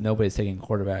because nobody's taking a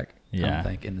quarterback. I Yeah. don't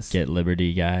think in this. Get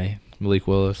Liberty guy, Malik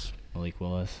Willis. Malik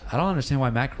Willis. I don't understand why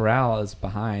Matt Corral is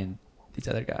behind these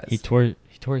other guys. He tore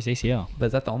his ACL. But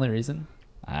is that the only reason?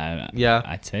 Yeah.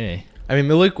 I'd say. I mean,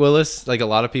 Malik Willis, like a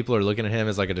lot of people are looking at him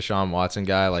as like a Deshaun Watson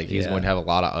guy. Like he's Yeah. going to have a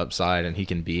lot of upside, and he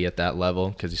can be at that level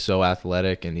because he's so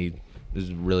athletic and he has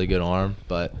a really good arm.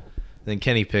 But then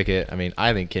Kenny Pickett, I mean,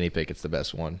 I think Kenny Pickett's the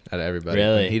best one out of everybody.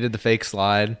 Really? He did the fake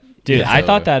slide. Dude, Yeah, I so-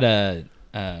 thought that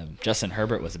Justin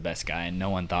Herbert was the best guy, and no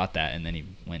one thought that, and then he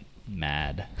went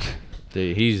mad.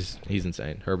 Dude, he's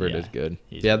insane. Herbert Yeah, is good.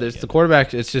 he's Yeah, really there's good. the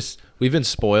quarterback. It's just we've been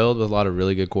spoiled with a lot of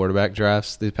really good quarterback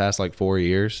drafts these past like 4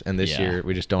 years, and this Yeah. year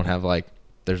we just don't have like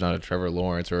there's not a Trevor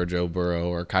Lawrence or a Joe Burrow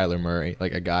or Kyler Murray,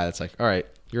 like a guy that's like, all right,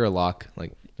 you're a lock.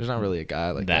 Like there's not really a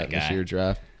guy like that, in this guy. year's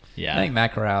draft. Yeah. I think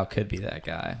Matt Corral could be that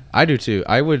guy. I do too.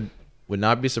 I would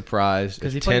not be surprised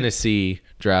 'Cause he if played- Tennessee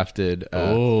drafted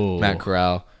Oh. Matt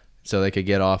Corral so they could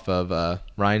get off of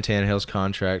Ryan Tannehill's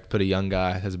contract, put a young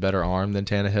guy that has a better arm than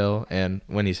Tannehill, and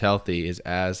when he's healthy is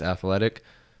as athletic.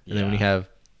 And then when you Yeah. have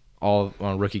all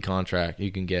on a rookie contract,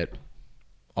 you can get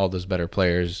all those better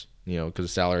players, you know, because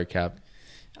of salary cap.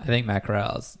 I think Matt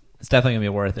Corral it's definitely gonna be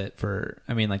worth it for.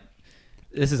 I mean, like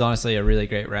this is honestly a really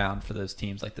great round for those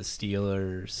teams like the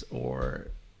Steelers or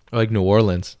Like New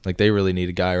Orleans, like they really need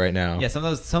a guy right now. yeah, some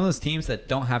of those teams that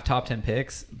don't have top 10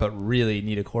 picks but really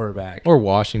need a quarterback. Or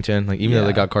Washington, like even though they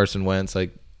Yeah. got Carson Wentz,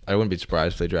 like I wouldn't be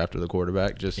surprised if they drafted the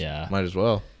quarterback. Just Yeah. might as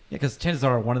well. Yeah, because chances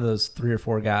are one of those 3 or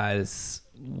 4 guys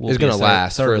It's going to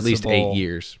last for at least 8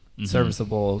 years.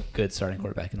 Serviceable, good starting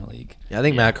quarterback in the league. Yeah, I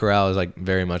think Matt Corral is like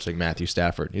very much like Matthew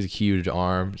Stafford. He's a huge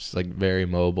arm, just like very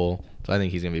mobile. So I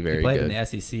think he's gonna be very He played good. in the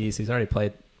SEC, so he's already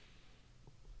played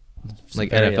some Like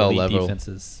very NFL elite level.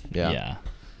 defenses, Yeah.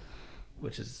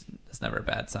 which is that's never a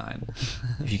bad sign.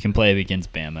 If you can play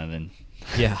against Bama, then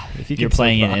Yeah, if you You're can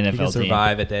playing an survive, NFL you can team.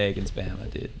 survive a day against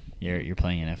Bama, dude. you're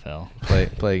playing NFL.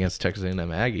 Play against Texas A&M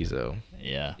Aggies though.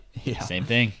 Yeah. Yeah. Same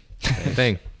thing. Same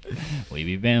thing. We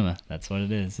beat Bama. That's what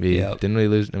it is. Yep. Didn't we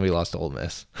lose? And we lost to Ole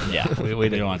Miss. Yeah. We don't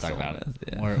didn't want to talk lose about it. on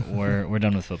this, yeah. We're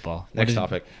done with football. Next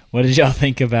topic. What did y'all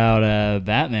think about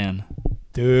Batman?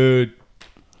 Dude,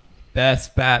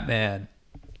 best Batman.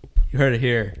 You heard it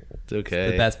here. It's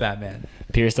okay. The best Batman.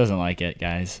 Pierce doesn't like it,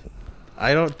 guys.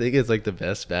 I don't think it's like the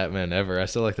best Batman ever. I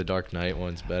still like the Dark Knight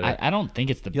ones better. I don't think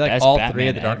it's the You like best all Batman three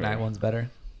of the Dark ever. Knight ones better?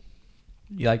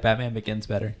 You like Batman Begins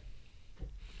better?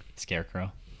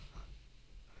 Scarecrow.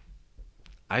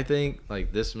 I think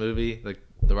like this movie, like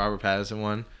the Robert Pattinson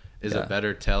one, is Yeah. a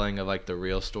better telling of like the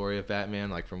real story of Batman,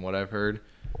 like from what I've heard.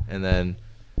 And then,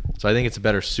 so I think it's a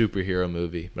better superhero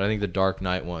movie. But I think the Dark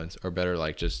Knight ones are better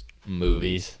like just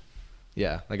movies.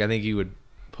 Yeah, like I think you would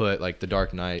put like the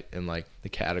Dark Knight in like the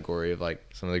category of like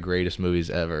some of the greatest movies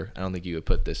ever. I don't think you would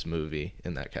put this movie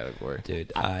in that category.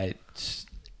 Dude, I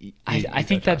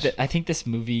think I think this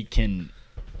movie can.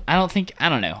 I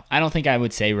don't know. I don't think I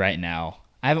would say right now.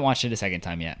 I haven't watched it a second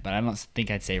time yet, but I don't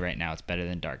think I'd say right now it's better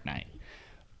than Dark Knight.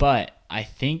 But I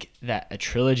think that a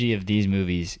trilogy of these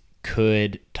movies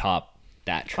could top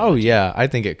that trilogy. Oh yeah, I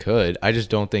think it could. I just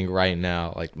don't think right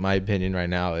now, like my opinion right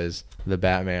now is the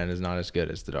Batman is not as good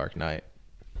as the Dark Knight.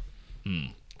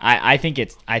 I think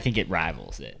it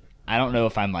rivals it. I don't know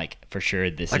if I'm like for sure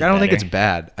this. Like is I don't think better. it's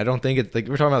bad. I don't think it's like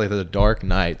we're talking about like the Dark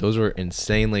Knight. Those were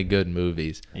insanely good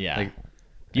movies. Yeah. Like,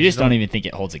 You just don't even think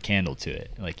it holds a candle to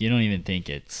it. Like you don't even think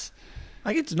it's.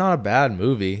 like it's not a bad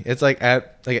movie. It's like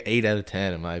at like an 8 out of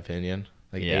 10 in my opinion.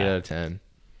 Like Yeah. 8 out of 10.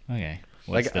 Okay.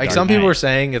 Like some people are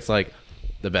saying it's like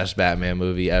the best Batman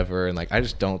movie ever, and like I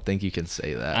just don't think you can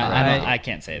say that. I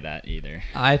can't say that either.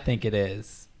 I think it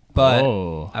is. But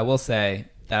Oh. I will say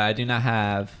that I do not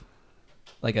have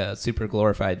like a super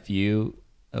glorified view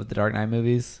of the Dark Knight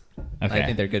movies. Okay. I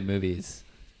think they're good movies.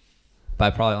 But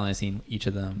I've probably only seen each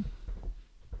of them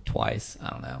twice. I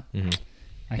don't know.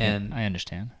 Mhm. I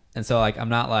understand. And so like I'm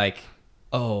not like,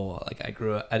 oh, like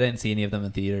I didn't see any of them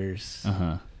in theaters.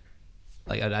 Uh-huh.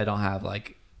 Like I don't have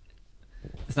like,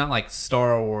 it's not like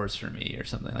Star Wars for me or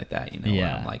something like that, you know. Yeah.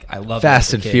 Where I'm like I love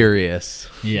Fast and Furious.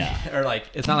 Yeah. or like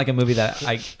it's not like a movie that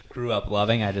I grew up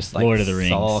loving. I just like Lord of the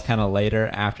saw Rings. kind of later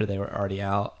after they were already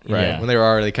out. Right. Yeah. When they were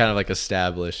already kind of like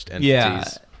established entities. Yeah,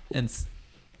 and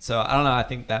so I don't know. I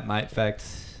think that might affect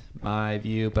my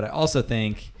view, but I also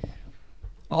think,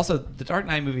 the Dark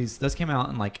Knight movies. Those came out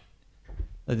in like,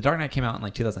 the Dark Knight came out in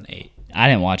like 2008. I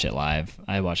didn't watch it live.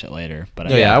 I watched it later, but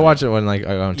No, yeah, I watched it when like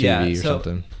on TV or so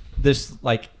something. This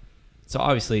like, so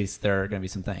obviously there are going to be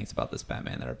some things about this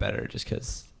Batman that are better just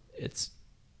because it's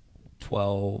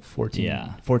 12, 14,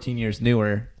 Yeah. 14 years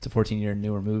newer. It's a 14-year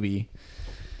newer movie.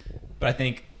 But I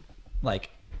think like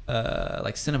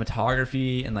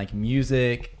cinematography and like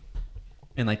music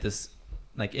and like this,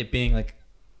 like it being like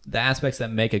the aspects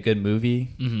that make a good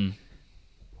movie. Mm-hmm.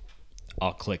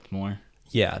 All clicked more.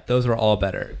 Yeah, those were all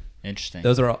better. Interesting.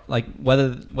 Those are like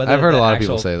whether I've heard the a lot of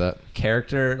people actual say that.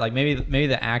 character, like maybe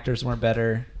the actors weren't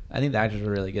better. I think the actors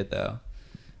were really good though.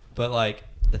 But like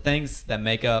the things that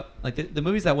make up like the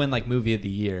movies that win like movie of the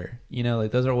year, you know,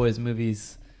 like those are always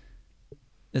movies.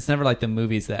 It's never like the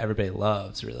movies that everybody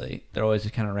loves really. They're always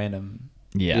just kind of random,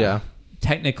 yeah.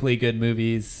 technically good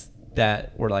movies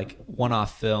that were like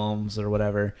one-off films or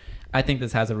whatever. I think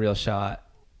this has a real shot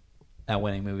at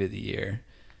winning movie of the year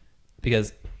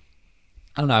because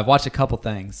I don't know. I've watched a couple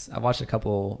things. I've watched a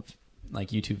couple like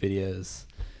YouTube videos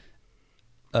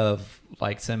of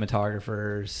like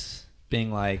cinematographers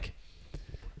being like,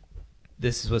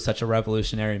 this was such a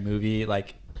revolutionary movie.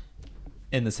 Like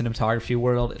in the cinematography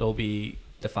world, it'll be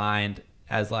defined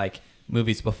as like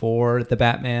movies before the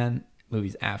Batman,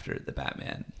 movies after the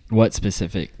Batman. What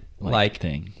specific Like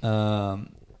thing?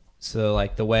 So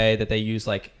like the way that they use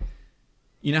like,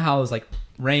 you know how it was like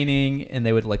raining and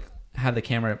they would like have the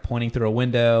camera pointing through a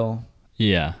window,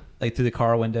 Yeah. like through the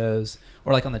car windows,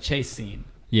 or like on the chase scene.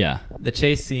 Yeah. The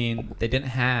chase scene, they didn't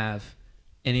have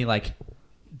any like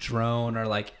drone or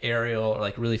like aerial or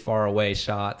like really far away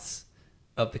shots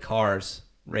of the cars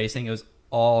racing. It was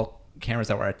all cameras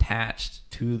that were attached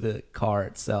to the car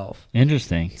itself.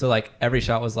 Interesting. So like every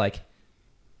shot was like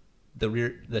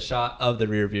the shot of the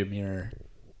rear view mirror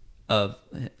so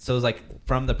it was like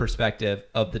from the perspective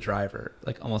of the driver.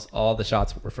 Like almost all the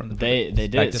shots were from the They did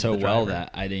it perspective so of the well driver.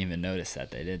 that I didn't even notice that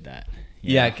they did that.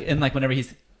 Yeah, and like whenever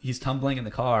he's tumbling in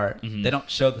the car, Mhm. they don't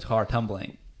show the car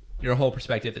tumbling. Your whole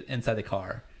perspective is inside the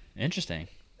car. Interesting.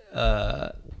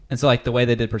 And so like the way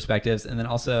they did perspectives, and then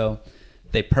also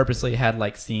they purposely had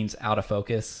like scenes out of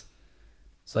focus.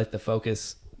 So like the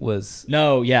focus was,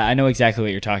 No, yeah, I know exactly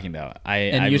what you're talking about.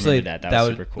 I usually remember that was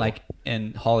would super cool. like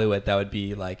in Hollywood that would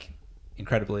be like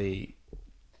incredibly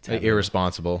Like,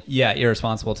 irresponsible.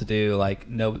 irresponsible to do. Like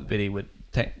nobody would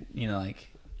like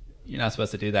you're not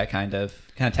supposed to do that kind of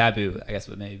taboo, I guess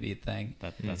would maybe be the thing.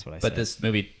 that's what I said. But this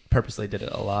movie purposely did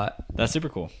it a lot. That's super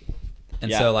cool. And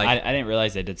yeah, so like I didn't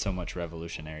realize they did so much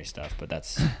revolutionary stuff, but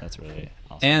that's really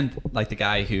awesome. and like the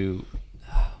guy who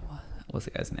what's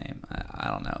the guy's name? I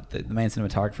don't know. The main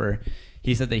cinematographer,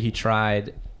 he said that he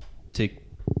tried to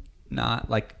not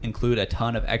like include a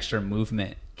ton of extra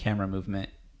camera movement,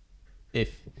 if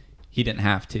he didn't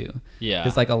have to. Yeah.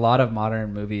 Because like a lot of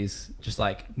modern movies just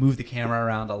like move the camera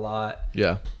around a lot.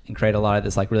 Yeah. And create a lot of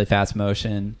this like really fast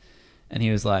motion. And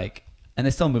he was like, and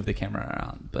they still move the camera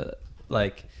around, but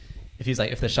like,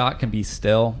 if the shot can be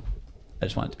still, I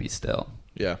just want it to be still.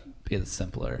 Yeah. Because it's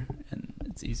simpler and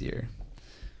it's easier.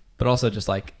 But also just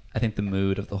like, I think the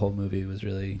mood of the whole movie was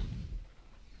really,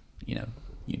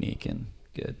 unique and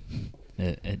good.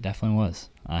 It definitely was.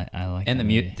 I like. And that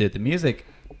the movie. the music.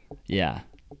 Yeah.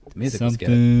 The music was good.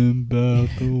 Something about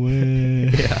the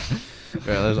way. Yeah.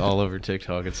 Yeah, that was all over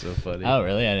TikTok. It's so funny. Oh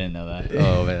really? I didn't know that.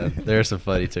 Oh man, there's some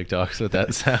funny TikToks with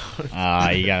that sound.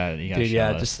 You gotta. Dude, show yeah,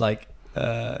 us. just like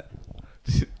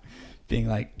being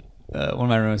like, one of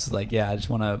my roommates was like, yeah, I just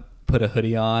want to put a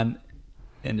hoodie on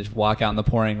and just walk out in the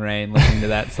pouring rain listening to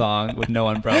that song with no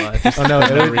umbrella. Just Oh no,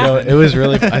 for reason. it was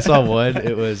really. I saw one.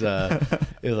 It was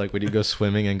like when you go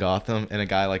swimming in Gotham, and a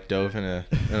guy like dove in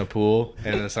a pool,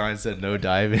 and the sign said no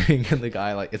diving, and the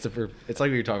guy like it's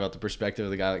like we were talking about the perspective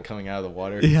of the guy like coming out of the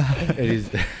water. Yeah.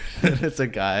 And it's a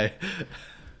guy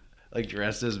like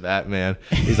dressed as Batman.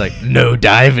 He's like no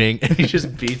diving, and he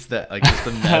just beats that like just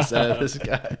the mess out of this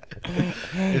guy.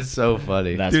 It's so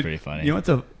funny. That's Dude, pretty funny. You know what's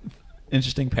a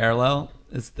interesting parallel?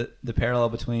 Is the parallel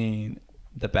between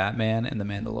the Batman and the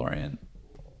Mandalorian.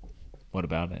 What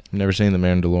about it? Never seen The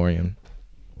Mandalorian.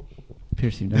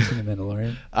 Pierce, you've never seen the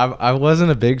Mandalorian? I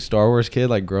wasn't a big Star Wars kid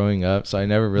like growing up, so I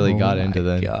never really got into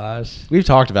them. Gosh. We've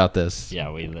talked about this.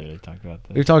 Yeah, we literally talked about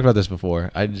this. We've talked about this before.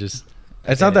 It's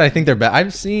not that I think they're bad.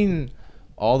 I've seen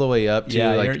all the way up to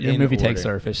Yeah, like your in movie order. takes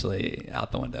are officially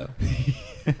out the window.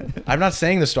 I'm not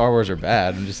saying the Star Wars are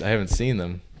bad. I haven't seen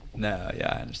them. No,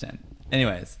 yeah, I understand.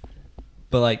 Anyways,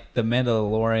 but like the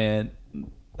Mandalorian,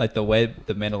 like the way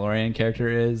the Mandalorian character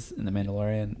is in the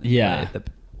Mandalorian, and the Yeah. way the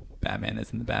Batman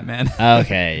is in the Batman.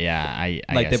 Okay, yeah, I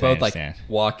like they guess I both like understand.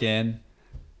 walk in,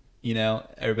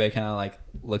 everybody kind of like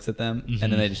looks at them, and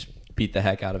then Mhm. they just beat the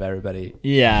heck out of everybody.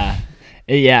 Yeah,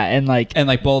 and like And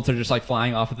like bullets are just like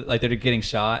flying off of like they're getting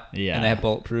shot. Yeah. And they have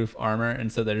bulletproof armor,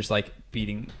 and so they're just like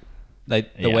beating.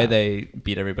 Like the Yeah. way they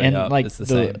beat everybody and up like is the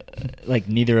same. like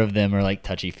neither of them are like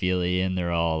touchy feely, and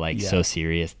they're all like Yeah. so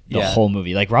serious the Yeah. whole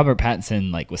movie. Like Robert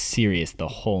Pattinson like was serious the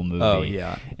whole movie. Oh,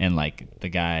 yeah. and like the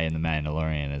guy in the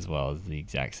Mandalorian as well is the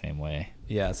exact same way.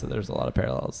 Yeah, so there's a lot of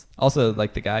parallels. Also,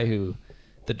 like the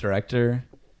director,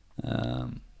 I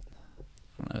don't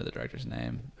know the director's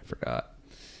name, I forgot,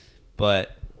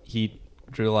 but he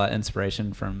drew a lot of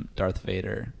inspiration from Darth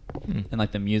Vader, and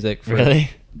like the music for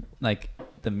Really? like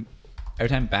every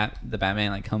time the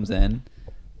Batman like comes in,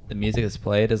 the music that's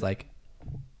played is like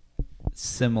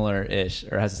similar-ish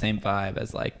or has the same vibe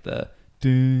as like the.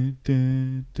 Dun,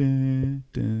 dun, dun,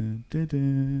 dun, dun,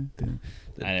 dun, dun,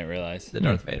 I didn't realize. the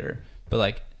Darth Vader, but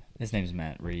like His name's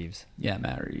Matt Reeves. yeah,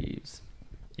 Matt Reeves.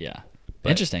 Yeah, But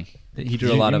interesting. He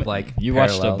drew a lot of like. You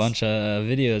watched a parallels. bunch of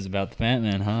videos about the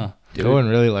Batman, huh? Dude. Cohen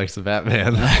really likes the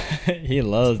Batman. He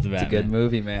loves the Batman. It's a good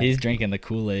movie, man. He's drinking the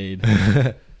Kool-Aid.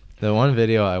 The one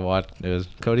video I watched, it was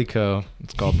Cody Ko.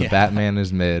 It's called The Yeah. Batman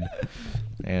is Mid,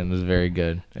 and it was very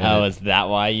good. And Oh, it- is that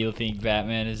why you think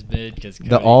Batman is mid? Because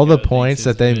all the points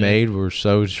that they made were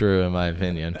so true in my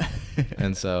opinion,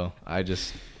 and so I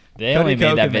just They Cody only Ko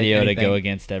made that can make video to anything. go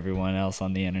against everyone else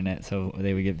on the internet, so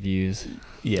they would get views.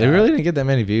 Yeah. they really didn't get that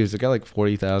many views. They got like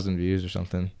 40,000 views or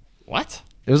something. What?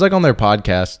 It was like on their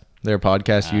podcast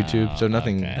YouTube, so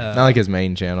nothing, okay. not like his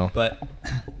main channel. But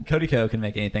Cody Ko can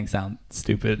make anything sound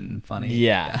stupid and funny.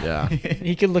 Yeah. Yeah.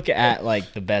 He could look at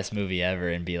like the best movie ever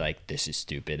and be like, "This is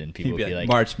stupid," and He'd people would be like,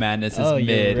 March Madness is "Oh, you're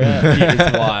mid. right."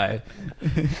 Here's why.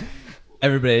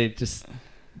 Everybody just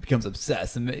becomes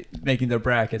obsessed and making their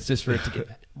brackets just for it to get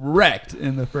wrecked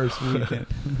in the first weekend.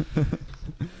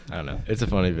 I don't know. It's a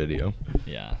funny video.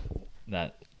 "Yeah,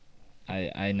 that."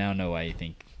 I now know why you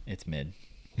think it's mid,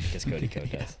 because Cody Ko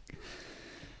Yeah. does.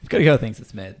 If Cody Ko thinks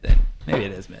it's mid, then maybe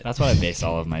it is mid. That's what I base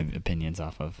all of my opinions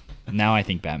off of. Now I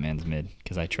think Batman's mid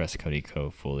because I trust Cody Ko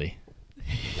fully.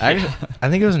 I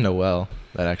think it was Noel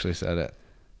that actually said it.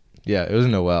 Yeah, it was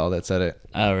Noel that said it.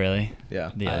 Oh, really? Yeah.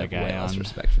 The I other have guy way less on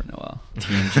respect for Noel.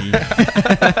 TNG.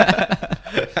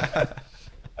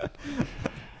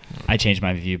 I changed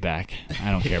my view back.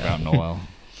 I don't care about Noel.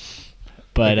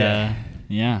 But Okay.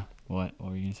 yeah. What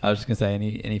were you gonna say? I was just gonna say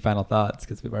any final thoughts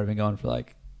because we've already been going for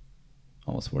like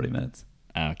almost 40 minutes.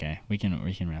 Oh, okay, we can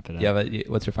wrap it up. Yeah, but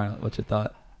what's your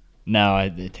thought? No,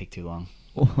 it'd take too long.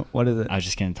 What is it? I was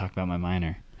just gonna talk about my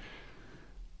minor.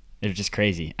 It was just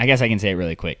crazy. I guess I can say it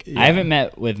really quick. Yeah. I haven't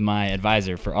met with my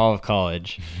advisor for all of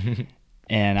college,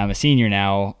 And I'm a senior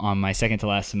now on my second to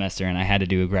last semester, and I had to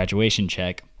do a graduation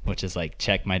check, which is like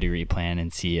check my degree plan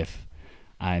and see if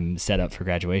I'm set up for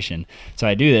graduation. So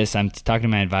I do this. I'm talking to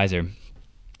my advisor.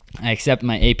 I accept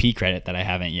my AP credit that I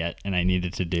haven't yet and I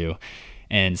needed to do.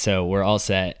 And so we're all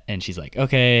set. And she's like,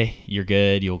 okay, you're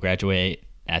good. You'll graduate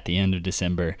at the end of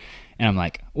December. And I'm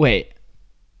like, wait,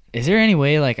 is there any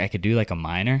way like I could do like a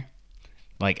minor?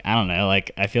 Like, I don't know. Like,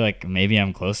 I feel like maybe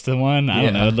I'm close to one. I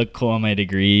don't know. It'd look cool on my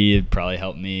degree. It'd probably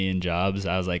help me in jobs.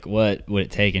 I was like, what would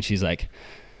it take? And she's like,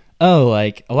 oh,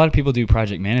 like a lot of people do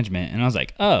project management. And I was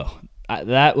like, oh,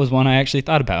 that was one I actually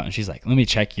thought about. And she's like, let me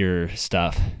check your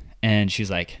stuff. And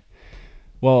she's like,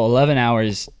 well, 11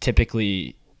 hours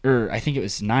typically, or I think it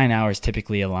was 9 hours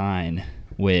typically align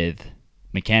with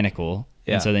mechanical.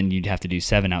 Yeah. And so then you'd have to do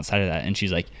 7 outside of that. And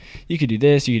she's like, you could do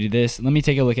this, you could do this. Let me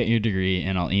take a look at your degree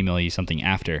and I'll email you something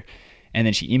after. And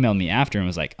then she emailed me after and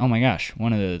was like, oh my gosh,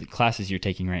 one of the classes you're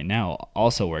taking right now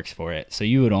also works for it. So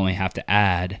you would only have to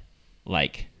add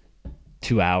like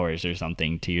 2 hours or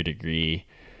something to your degree.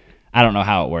 I don't know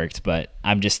how it works, but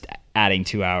I'm just adding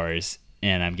 2 hours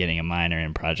and I'm getting a minor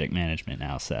in project management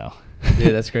now. So,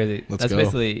 Dude, that's crazy. Let's That's go.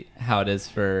 basically how it is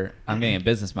I'm getting a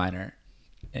business minor,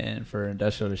 and for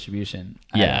industrial distribution,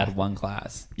 I Yeah. had one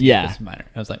class. Yeah. Business minor.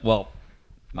 I was like, well,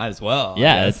 might as well. I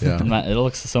yeah, guess. it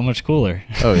looks so much cooler.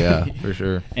 Oh yeah, for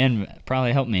sure. And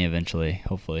probably help me eventually,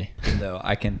 hopefully. Even though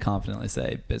I can confidently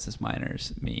say business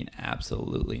minors mean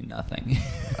absolutely nothing.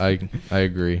 I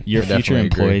agree. Your I future definitely agree.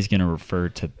 employee is going to refer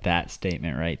to that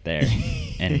statement right there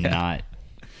and not.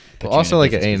 put Well, you in also a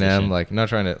like at business A&M, position. like not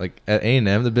trying to like at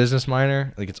A&M, the business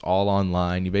minor, like it's all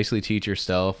online. You basically teach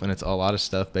yourself, and it's a lot of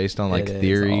stuff based on like It is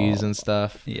theories all- and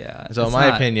stuff. Yeah. So in it's my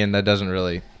not- opinion, that doesn't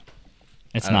really.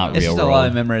 It's I don't not know. it's real just world. a lot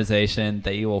of memorization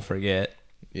that you will forget.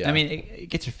 Yeah. I mean, it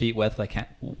gets your feet wet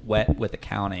with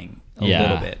accounting a Yeah.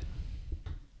 little bit.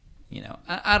 You know,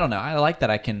 I don't know. I like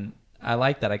that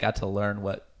I got to learn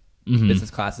what Mhm. business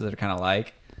classes are kind of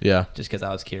like, Yeah. just because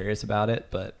I was curious about it.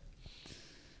 But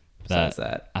besides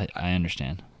that, I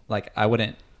understand. like I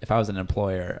wouldn't, if I was an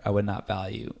employer, I would not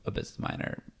value a business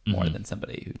minor more Mhm. than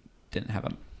somebody who didn't have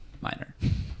a minor.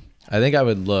 I think I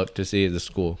would look to see the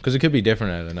school because it could be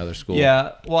different at another school.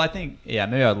 Yeah. Well, I think,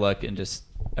 maybe I'd look and just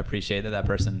appreciate that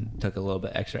person took a little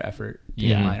bit extra effort to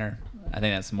get a Yeah. minor. I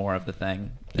think that's more of the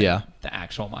thing. than Yeah. The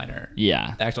actual minor.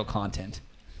 Yeah. The actual content.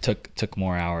 Took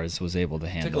more hours, was able to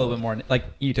handle Took a little it. bit more, like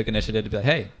you took initiative to be like,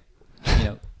 hey,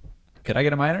 could I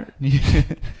get a minor?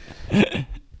 Yeah.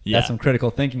 That's some critical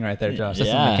thinking right there, Josh. That's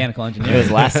some Yeah. mechanical engineering. It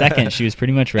was last second. She was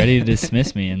pretty much ready to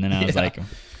dismiss me, and then I was Yeah. like,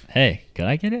 "Hey, could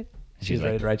I get it?" And She was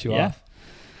ready like, to write you "Yeah." off.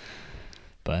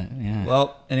 But yeah.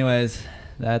 Well, anyways,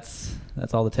 that's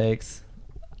all it takes.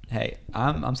 Hey,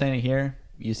 I'm saying it here.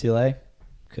 UCLA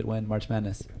could win March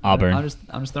Madness. Auburn. I'm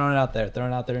just throwing it out there,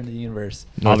 into the universe.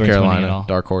 North Auburn's winning it Carolina, all.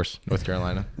 dark horse, North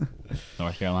Carolina.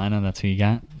 North Carolina, that's who you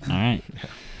got. All right,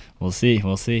 we'll see.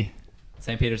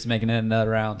 St. Peter's making it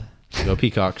another round. Go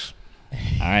Peacocks.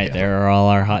 All right, there are all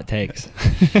our hot takes.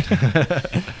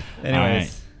 Anyways, right.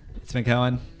 It's been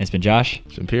Cohen. It's been Josh,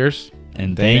 Some Pierce.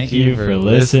 and Thank thank you you for for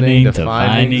listening listening to to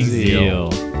Finding Finding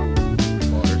Zeal. Zeal.